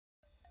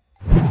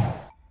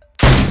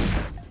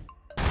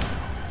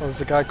Oh, there's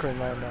a guy coming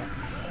around now.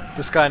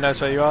 This guy knows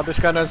where you are.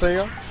 This guy knows where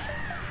you are.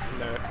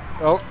 No.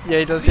 Oh, yeah,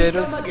 he does. Yeah, he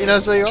does. He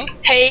knows where you are.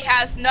 He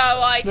has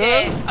no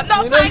idea. No, I'm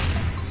not playing.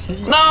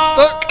 No!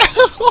 Look!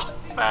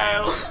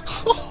 Fail!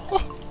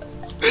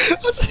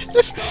 That's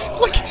if,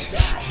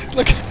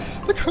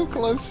 look how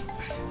close.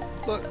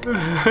 Look. You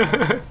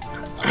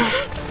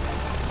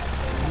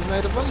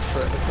made a run for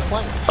it. That's the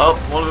plan. Oh,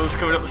 one of them's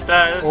coming up the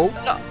stairs. Oh.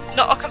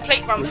 Not a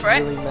complete run for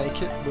it. Will he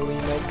make it? Will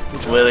he make the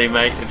jump? Will he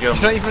make the jump?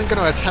 He's not even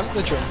going to attempt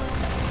the jump.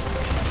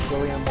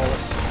 William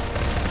Wallace.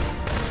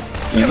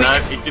 No,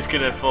 he's just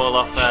going to fall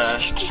off.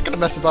 He's just going to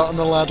mess about on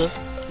the ladder.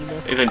 You know.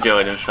 He's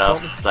enjoying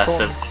himself. Bless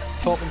him.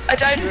 Taunt him. I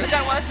don't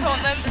want to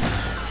taunt them.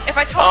 If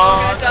I taunt them,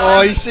 I'm gonna die.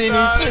 Oh, he's seen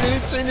you.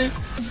 He's seen you.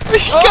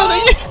 He got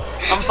it.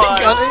 I'm fine.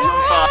 He got it.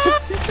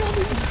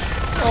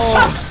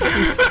 Oh.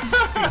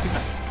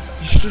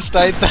 You should have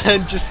stayed there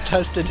and just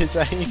tested his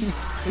aim.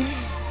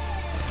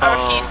 I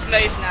refuse to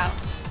move now.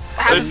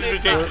 I haven't This is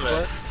moved now.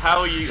 ridiculous. How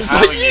are you?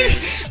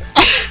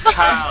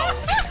 How?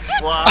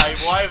 Why?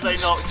 Why have they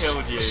not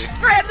killed you?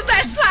 We're at the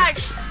best flag!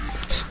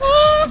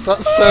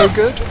 That's so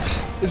good.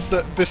 Is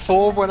that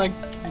before when I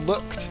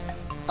looked,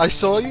 I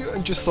saw you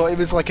and just thought it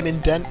was like an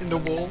indent in the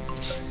wall.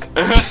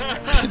 I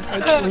didn't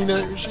actually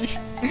notice you.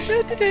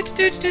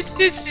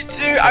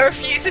 I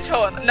refuse to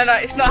taunt. No,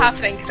 it's not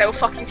happening because they will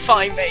fucking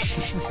find me.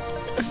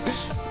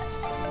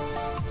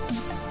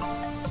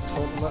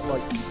 Taunt them at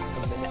like a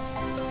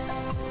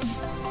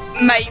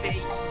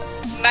minute.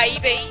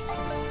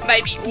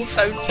 Maybe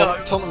also no.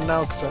 Taunt them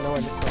now because I know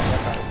where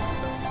that guy is.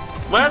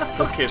 Where the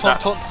fuck is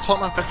that Taunt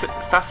now.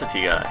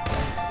 Facity guy?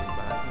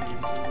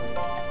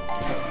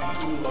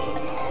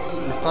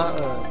 Is that a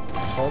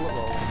toilet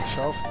roll on the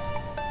shelf?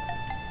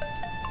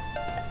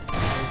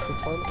 Is the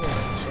toilet roll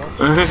on the shelf?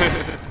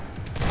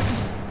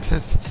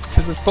 Because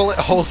there's bullet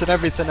holes and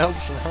everything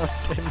else around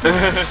him.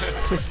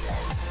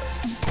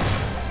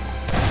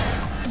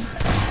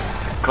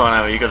 Come on,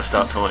 Harry, you gotta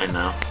start taunting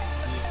now. I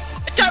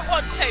don't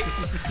want to.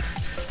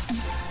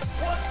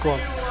 Go on.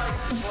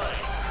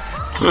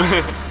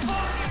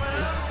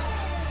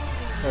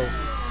 Oh.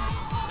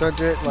 Don't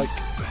do it like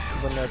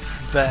when they're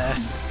there.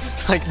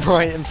 Like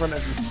right in front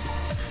of you.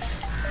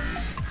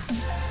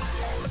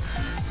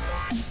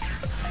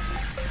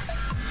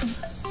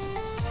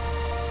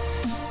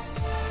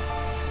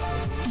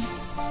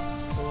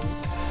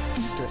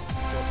 Do it.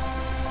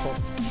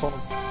 Taunt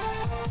him.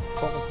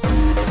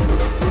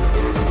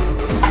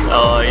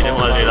 Oh, you didn't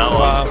want to do that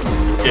one.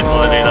 Didn't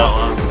want to do that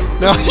one.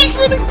 No, he's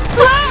running!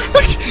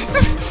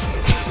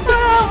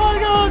 Oh my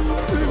god!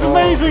 This is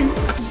amazing!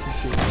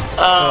 See.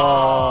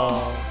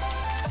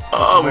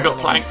 Oh, we got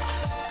planked.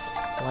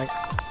 Plank.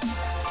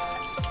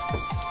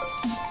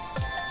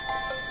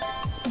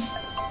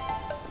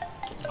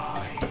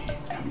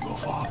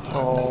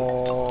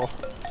 Oh.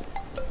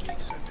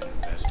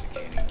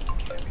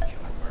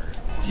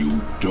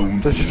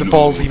 This is a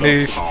ballsy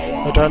move.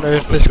 I don't know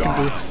if this can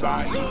do.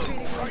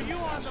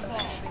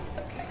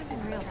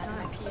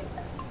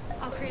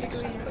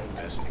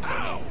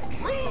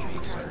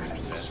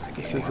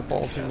 This is a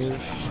ballsy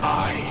move.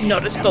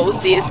 Not as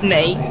ballsy as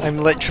me. I'm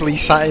literally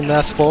sat in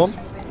their spawn.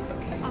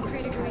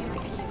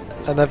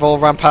 And they've all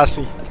ran past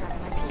me.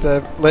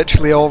 They've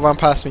literally all ran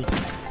past me.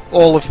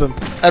 All of them.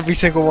 Every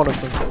single one of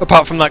them.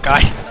 Apart from that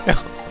guy.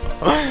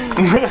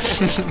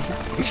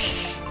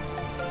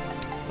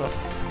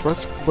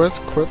 Where's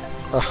Quiv?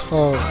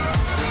 Oh.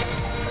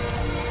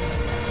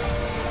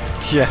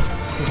 Yeah.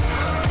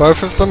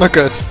 Both of them are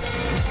good.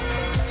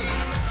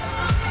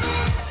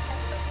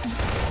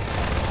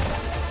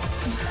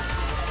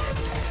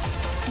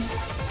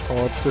 Oh,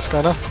 what's this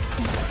guy now?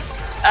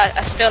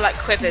 I feel like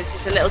Quivers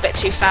is a little bit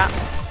too fat.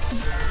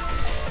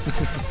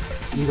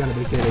 You gotta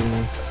be kidding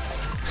me.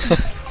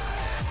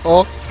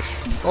 Oh!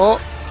 Oh!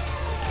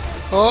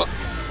 Oh!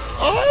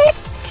 Oh!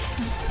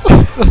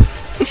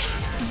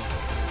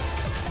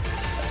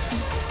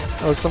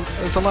 Oh, is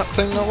the map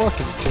thing not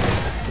working?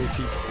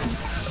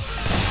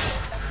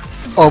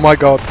 Oh my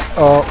god!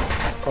 Oh!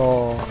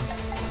 Oh!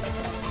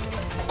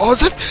 Oh,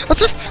 as if!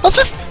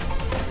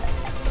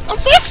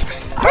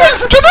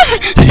 He's done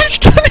it! He's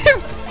done him!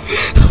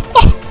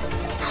 Oh.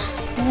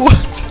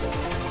 What?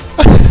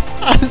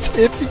 As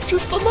if he's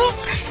just done that?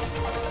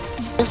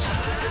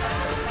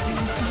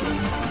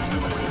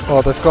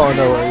 Oh, they've got to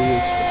know where he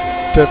is.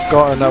 They've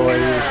got to know where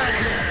he is.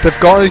 They've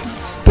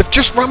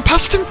just ran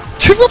past him!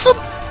 2 of them!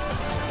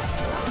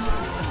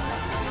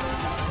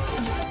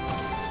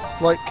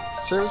 Like,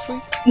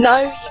 seriously?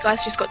 No, you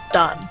guys just got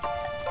done.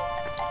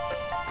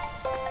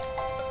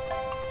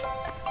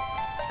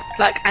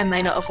 Like, I may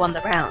not have won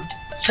the round.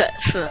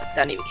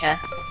 Don't even care.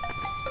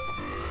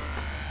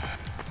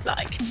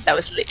 Like, that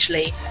was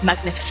literally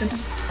magnificent.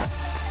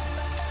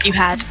 You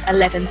had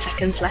 11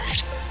 seconds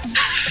left.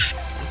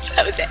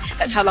 That was it.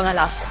 That's how long I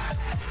lasted.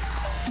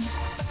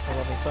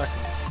 11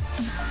 seconds.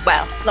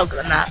 Well, longer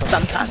than that,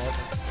 sometimes.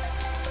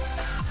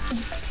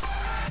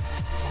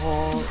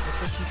 Oh,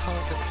 it's like you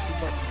can't get through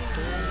that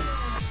door.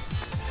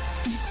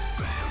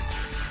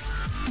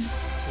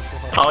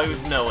 Oh, he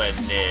was nowhere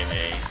near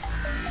me.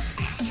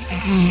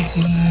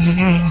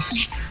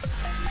 There's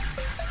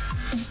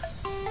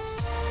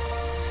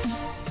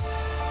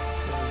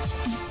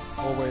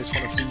always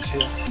one of these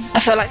here. I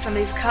feel like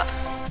somebody's cut. It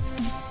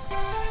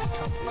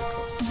can't be a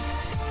cup.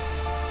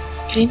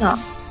 Can you not?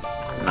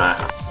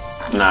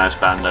 No, it's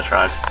banned, I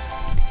tried.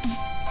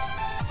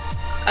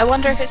 I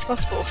wonder if it's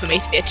possible for me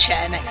to be a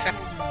chair next round.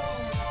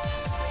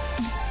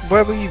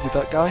 Where were you with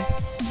that guy?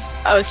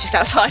 I was just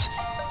outside.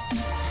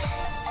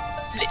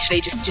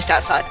 Literally just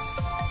outside.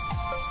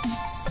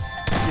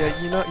 Yeah,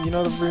 you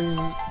know the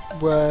room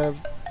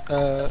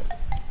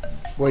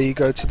where you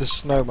go to the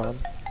snowman?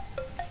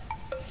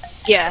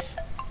 Yeah.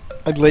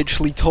 I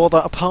literally tore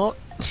that apart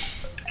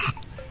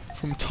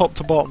from top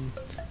to bottom.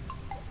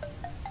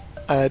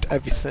 I had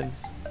everything.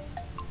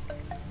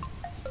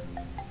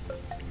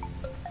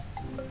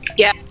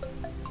 Yeah.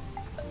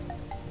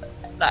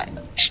 Like,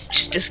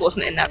 just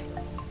wasn't in that.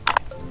 I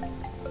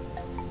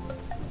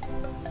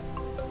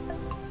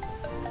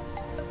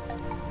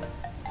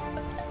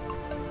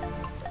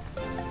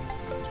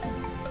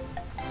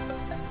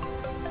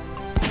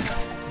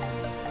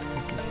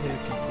can hear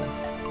people.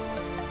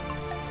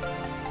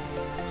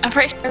 I'm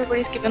pretty sure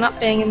everybody's given up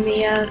being in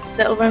the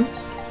little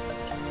rooms.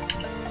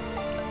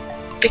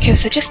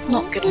 Because they're just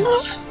not good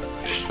enough.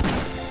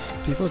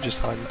 People just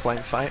hide in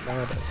plain sight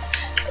nowadays.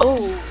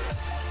 Oh,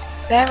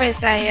 there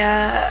is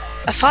a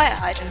fire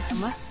hydrant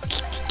somewhere.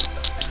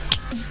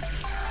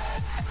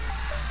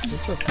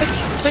 What's up?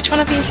 Which one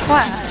of you is a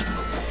fire hydrant?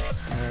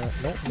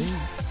 Not me.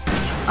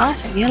 I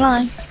think you're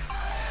lying.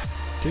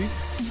 Do you?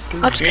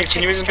 I'll just go Can check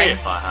you the even be a stream.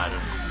 fire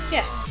hydrant?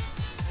 Yeah.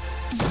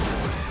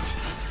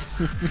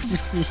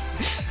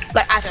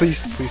 Like Adam.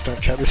 Please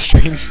don't check the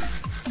stream.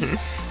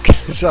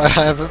 Because I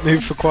haven't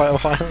moved for quite a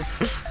while.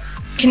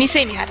 Can you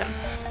see me, Adam?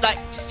 Like,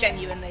 just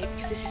genuinely,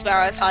 because this is where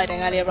I was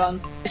hiding earlier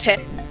on. Just here.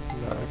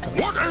 No, I can't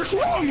What is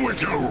wrong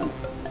with you?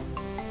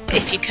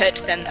 If you could,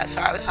 then that's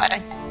where I was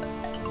hiding.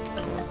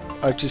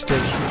 I've just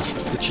done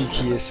the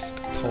cheekiest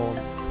taunt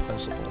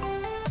possible.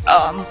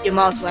 Oh, you're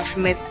miles away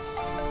from me.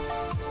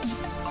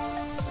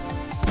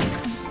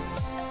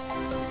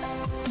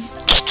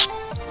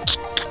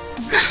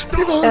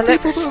 There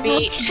looks to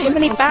be too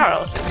many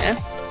barrels in here.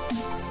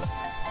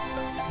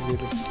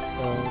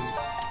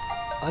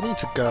 I need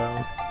to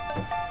go.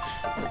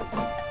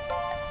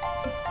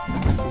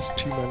 There's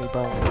too many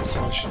barrels.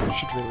 I should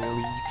really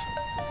leave.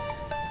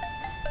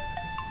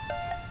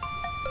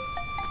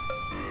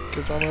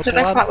 Because I'm a I don't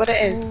know quite what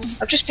it is.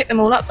 I've just picked them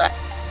all up there.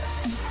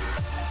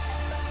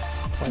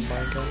 Playing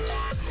mind games.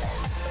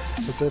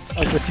 As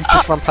if you've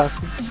just run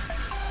past me.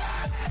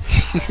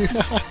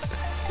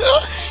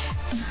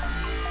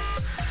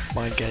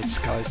 Mind games,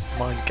 guys.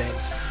 Mind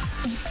games.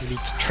 You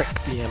need to trick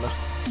the Emma.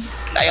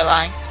 No, you're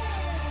lying.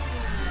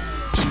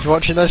 She's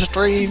watching the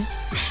stream.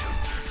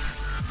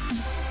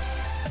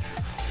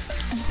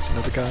 There's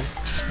another guy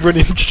just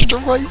running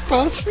straight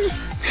past me.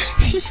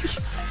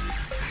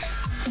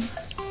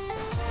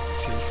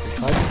 Seriously,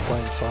 hide in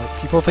plain sight.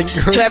 People think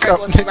you're a Whoever it cup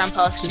was who ran next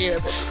past to you,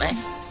 it wasn't me.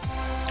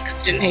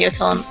 Because I didn't hear your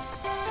taunt.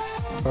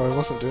 Oh, I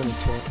wasn't doing a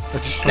taunt. I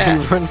just saw No.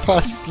 you run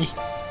past me.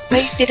 No,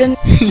 you didn't.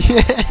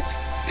 Yeah.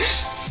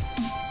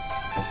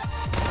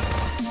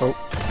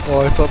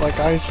 Oh, I thought that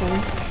guy saw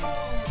me.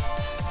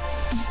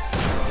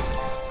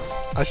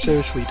 I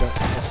seriously don't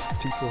know how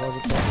people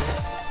haven't killed me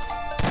yet.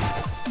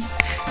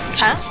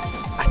 Huh?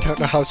 I don't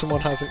know how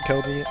someone hasn't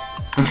killed me yet.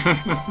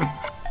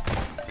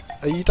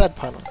 Are you dead,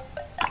 Panel?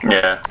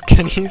 Yeah.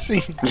 Can you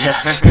see?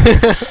 Yeah.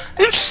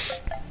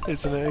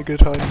 Isn't it a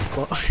good hiding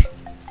spot?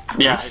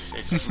 Yeah,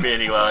 it's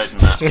really well hidden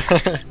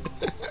that.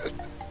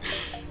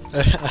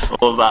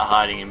 All that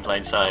hiding in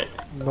plain sight.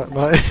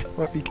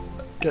 might be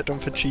get done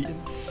for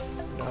cheating.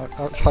 No,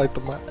 outside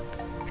the map.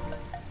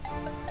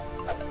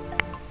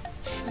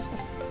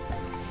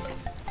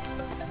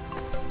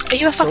 Are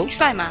you a fucking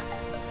snowman?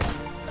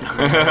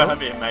 That'd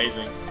be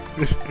amazing.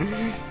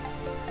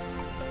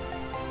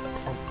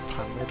 Come on,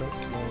 Pan,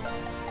 don't come on.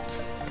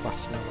 Come on,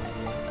 snowman.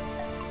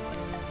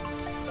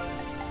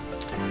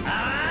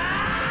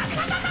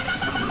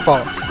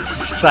 Fuck's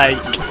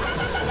sake.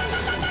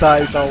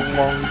 That is a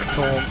long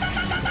taunt.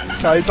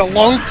 That is a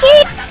long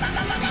taunt!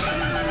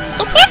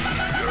 What's it?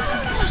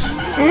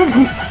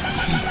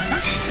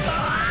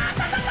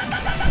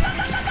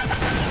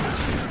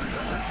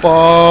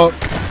 Fuck.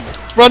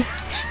 Run!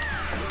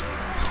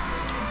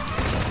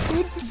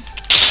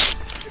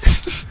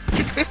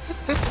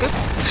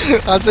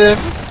 As if.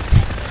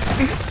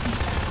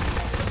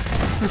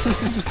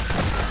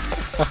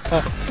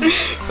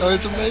 That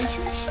was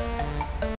amazing.